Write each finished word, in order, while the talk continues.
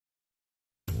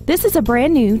This is a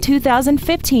brand new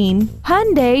 2015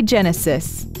 Hyundai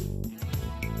Genesis.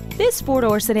 This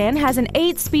four-door sedan has an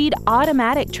 8-speed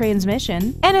automatic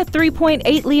transmission and a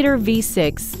 3.8-liter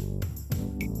V6.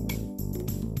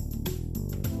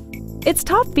 Its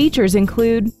top features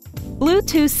include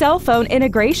Bluetooth cell phone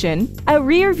integration, a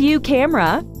rear-view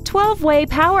camera, 12-way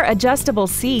power-adjustable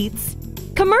seats,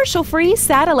 commercial-free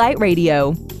satellite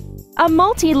radio, a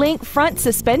multi-link front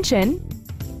suspension,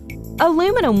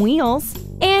 aluminum wheels,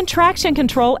 and traction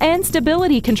control and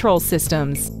stability control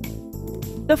systems.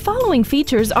 The following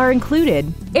features are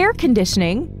included: air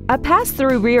conditioning, a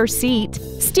pass-through rear seat,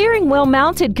 steering wheel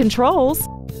mounted controls,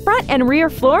 front and rear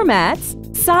floor mats,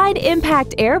 side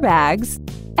impact airbags,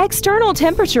 external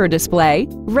temperature display,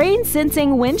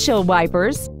 rain-sensing windshield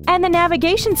wipers, and the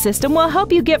navigation system will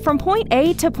help you get from point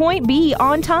A to point B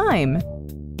on time.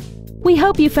 We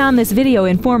hope you found this video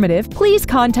informative. Please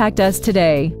contact us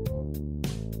today.